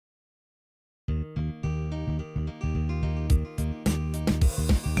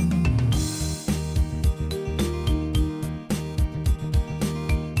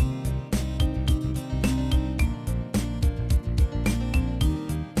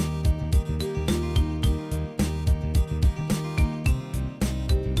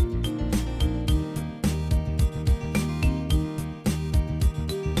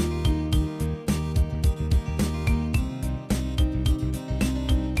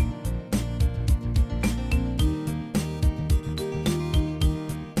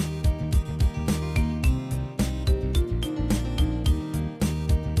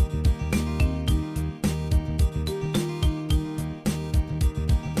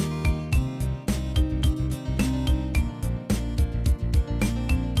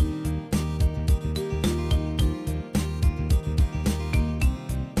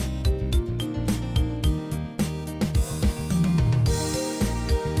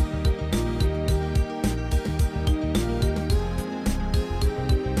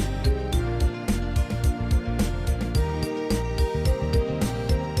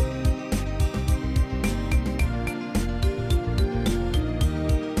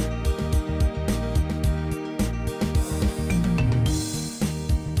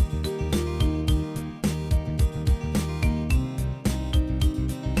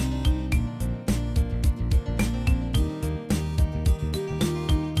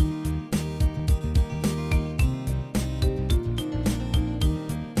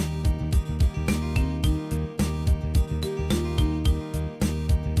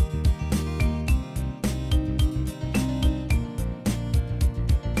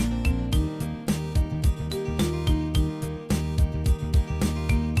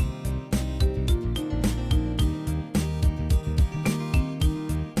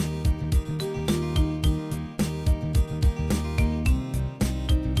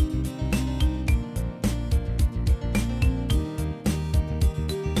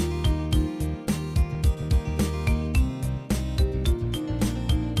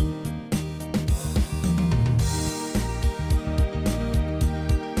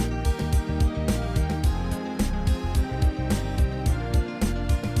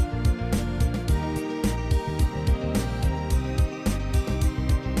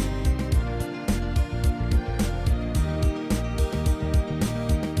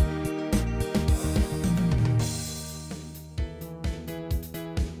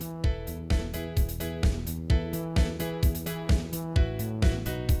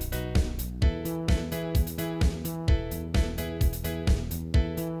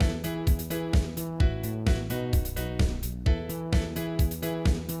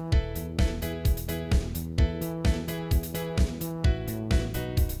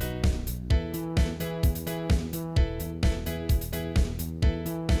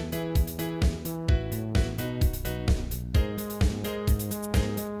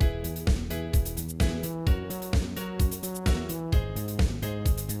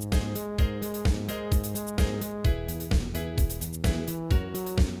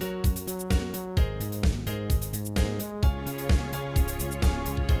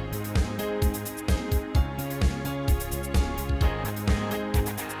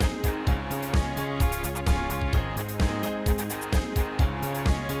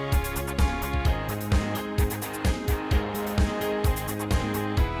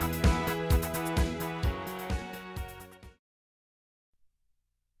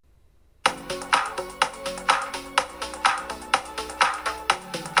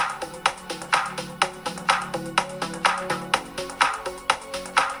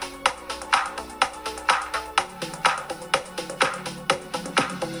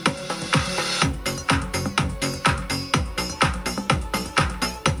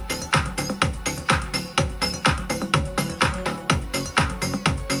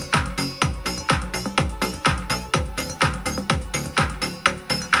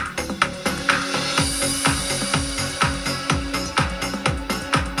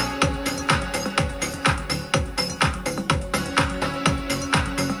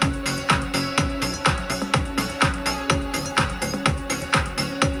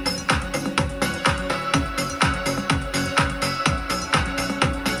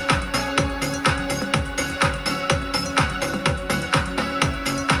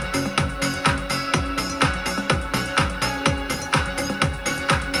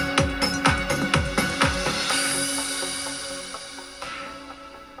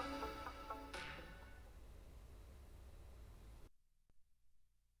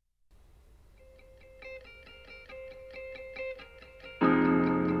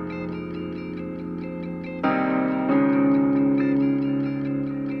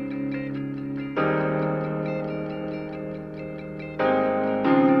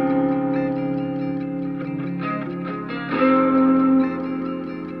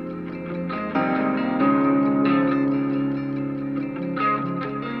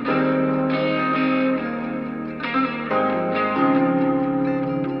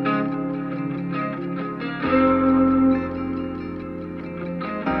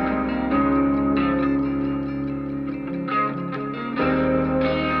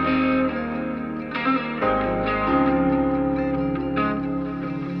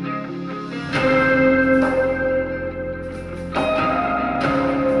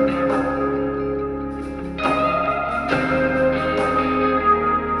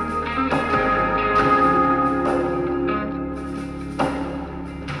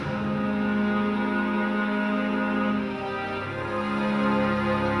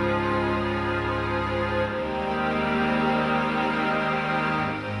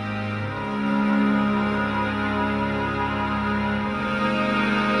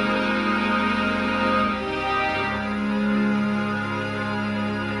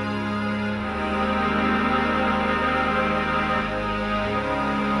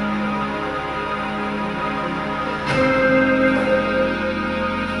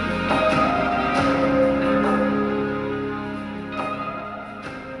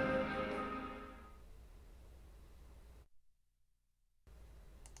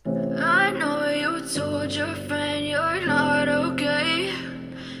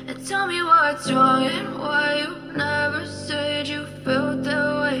what's wrong and why you never said you felt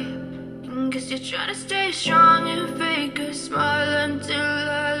that way. And guess you're trying to stay strong and fake a smile until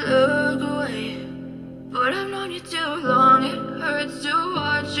I look away. But I've known you too long, it hurts to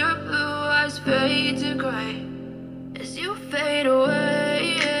watch your blue eyes fade to gray as you fade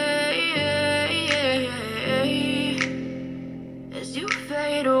away, as you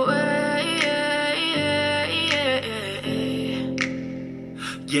fade away.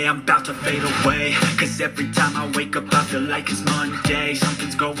 Yeah, I'm about to fade away, cause every time I wake up I feel like it's Monday.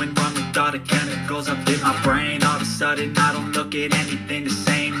 Something's going wrong with all the chemicals up in my brain. All of a sudden I don't look at anything the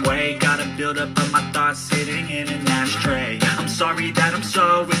same way. Gotta build up of my thoughts sitting in an ashtray. I'm sorry that I'm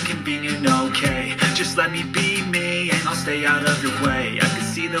so inconvenient, okay. Just let me be me and I'll stay out of your way. I can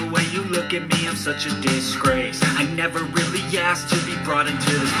see the way you look at me, I'm such a disgrace. I never really asked to be brought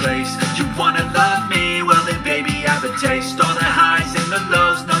into this place. You wanna love me? Well then baby have a taste. All the highs and the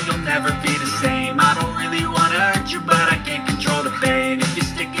lows, no you'll never be the same. I don't really wanna hurt you but I can't control the pain. If you're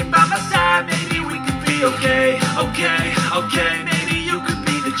sticking by my side, maybe we could be okay. Okay, maybe you could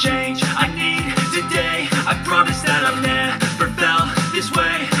be the change I need today. I promise that I've never felt this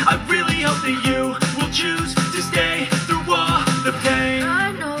way. I really hope that you will choose to stay through all the pain.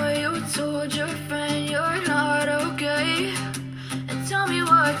 I know you told your friend you're not okay, and tell me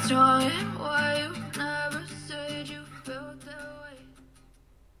what's wrong and why you never said you felt that way.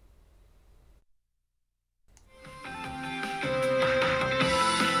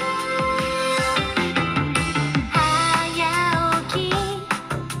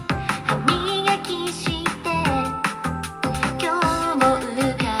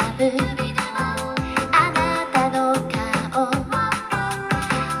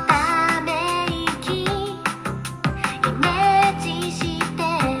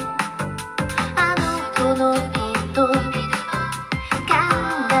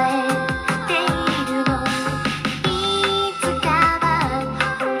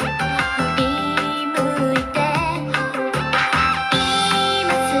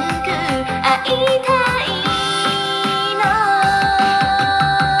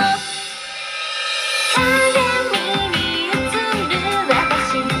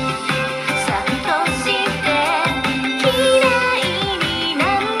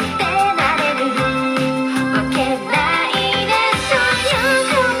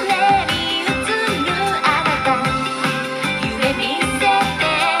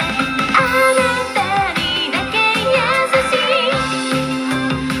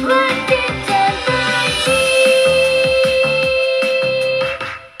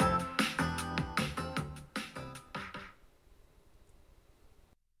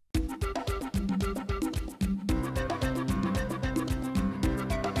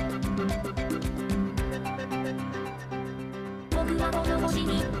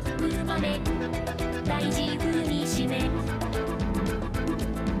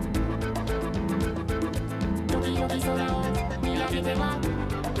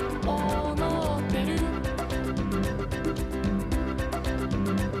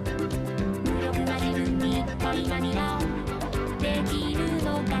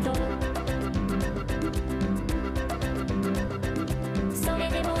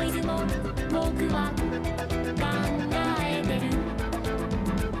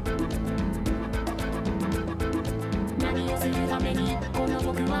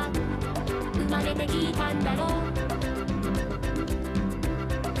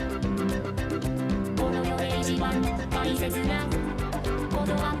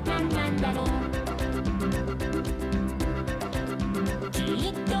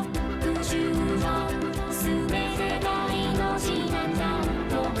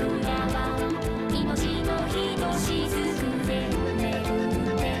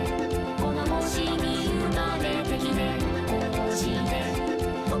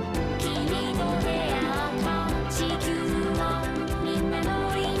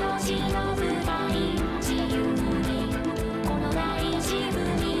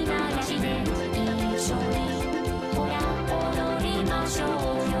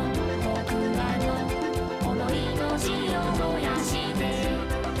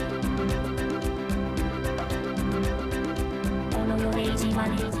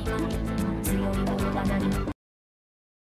強い物語